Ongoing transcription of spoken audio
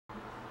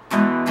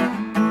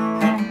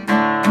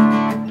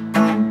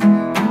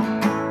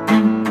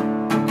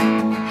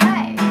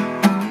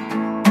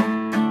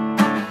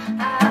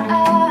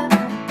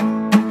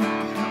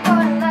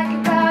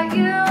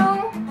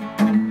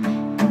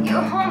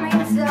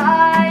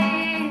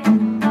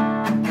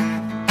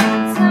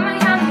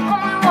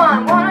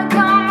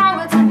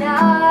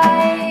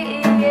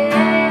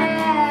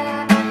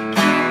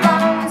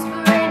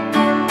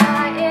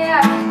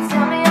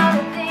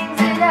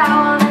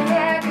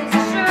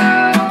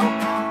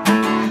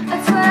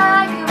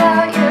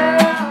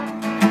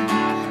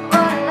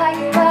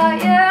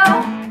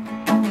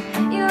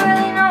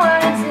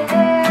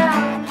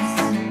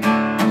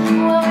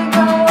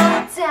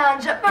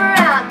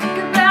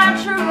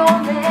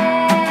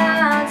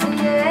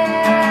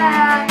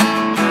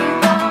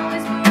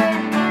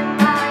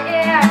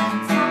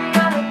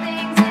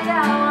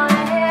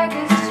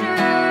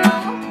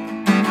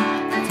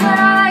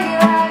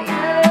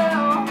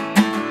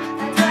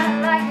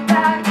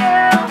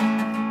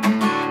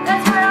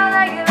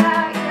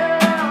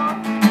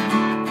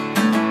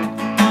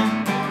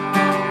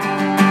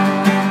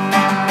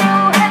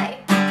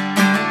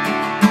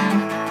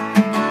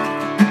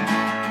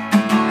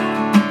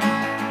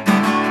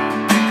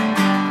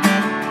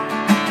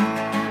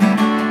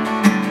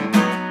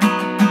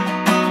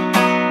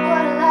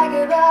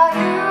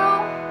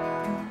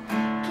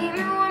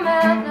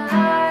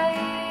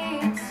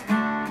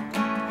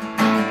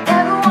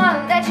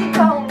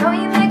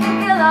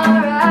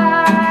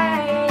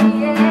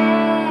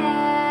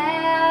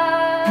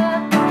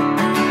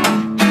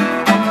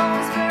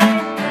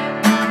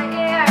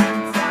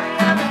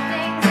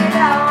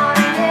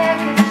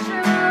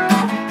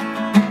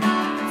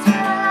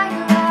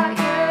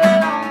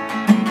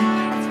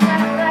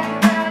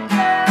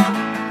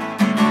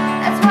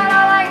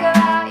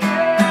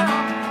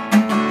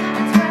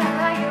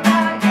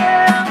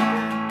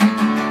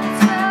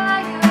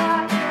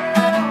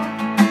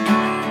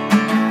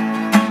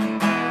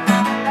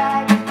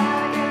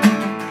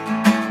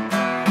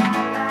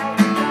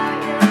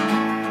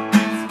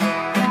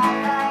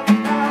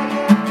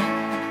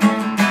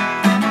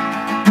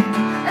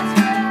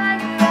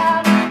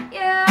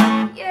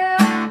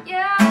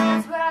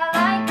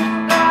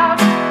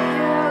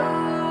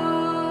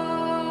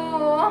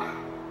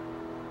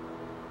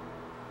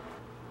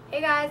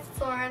Hey guys, it's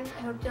Lauren.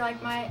 I hope you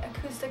like my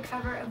acoustic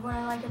cover of What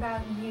I Like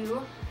About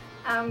You.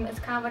 It's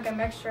kind of like a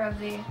mixture of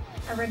the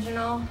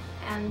original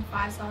and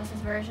Five Sauce's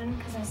version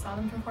because I saw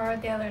them perform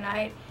it the other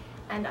night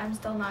and I'm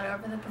still not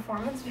over the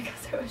performance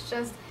because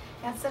it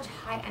had such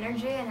high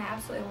energy and I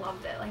absolutely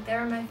loved it. Like, they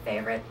were my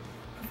favorite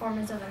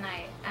performance of the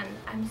night and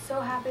I'm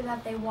so happy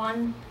that they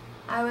won.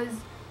 I was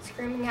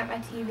screaming at my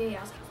TV.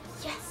 I was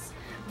like, yes!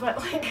 But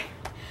like,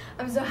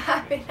 I'm so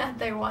happy that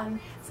they won.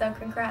 So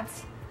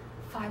congrats,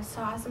 Five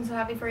Sauce. I'm so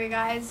happy for you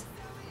guys.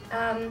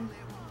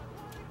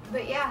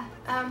 But yeah,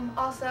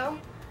 also,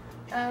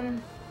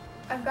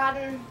 I've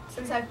gotten,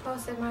 since I've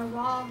posted my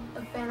wall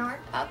of fan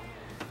art up,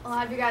 a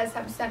lot of you guys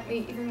have sent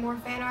me even more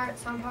fan art,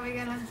 so I'm probably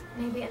gonna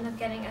maybe end up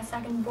getting a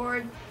second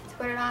board to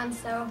put it on,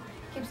 so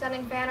keep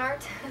sending fan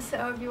art.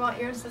 So if you want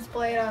yours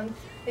displayed on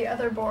the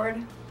other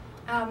board,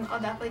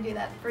 I'll definitely do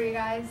that for you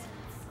guys.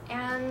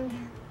 And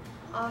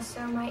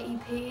also my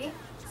EP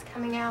is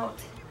coming out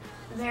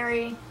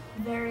very,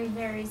 very,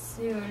 very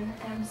soon,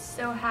 and I'm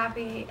so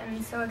happy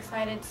and so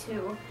excited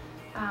to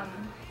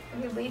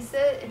release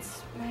it.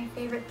 It's my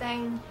favorite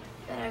thing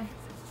that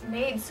I've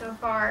made so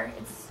far.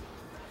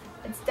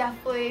 It's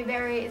definitely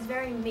it's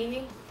very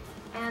me,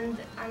 and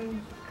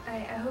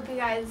I hope you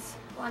guys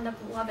will end up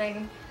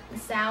loving the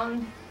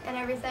sound and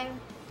everything.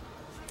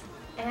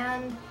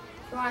 And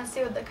if you want to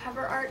see what the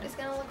cover art is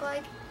gonna look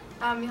like,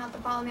 you'll have to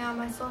follow me on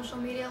my social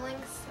media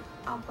links.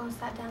 I'll post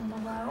that down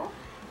below.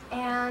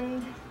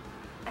 And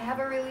I have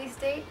a release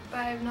date, but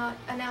I have not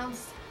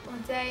announced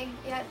what day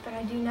yet, but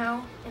I do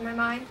know in my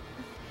mind.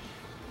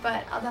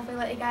 But I'll definitely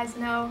let you guys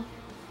know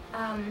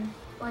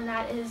when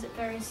that is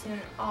very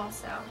soon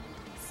also.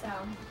 So,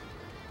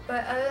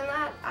 but other than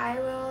that, I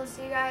will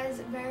see you guys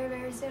very,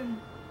 very soon.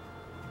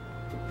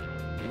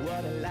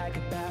 What I like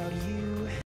about you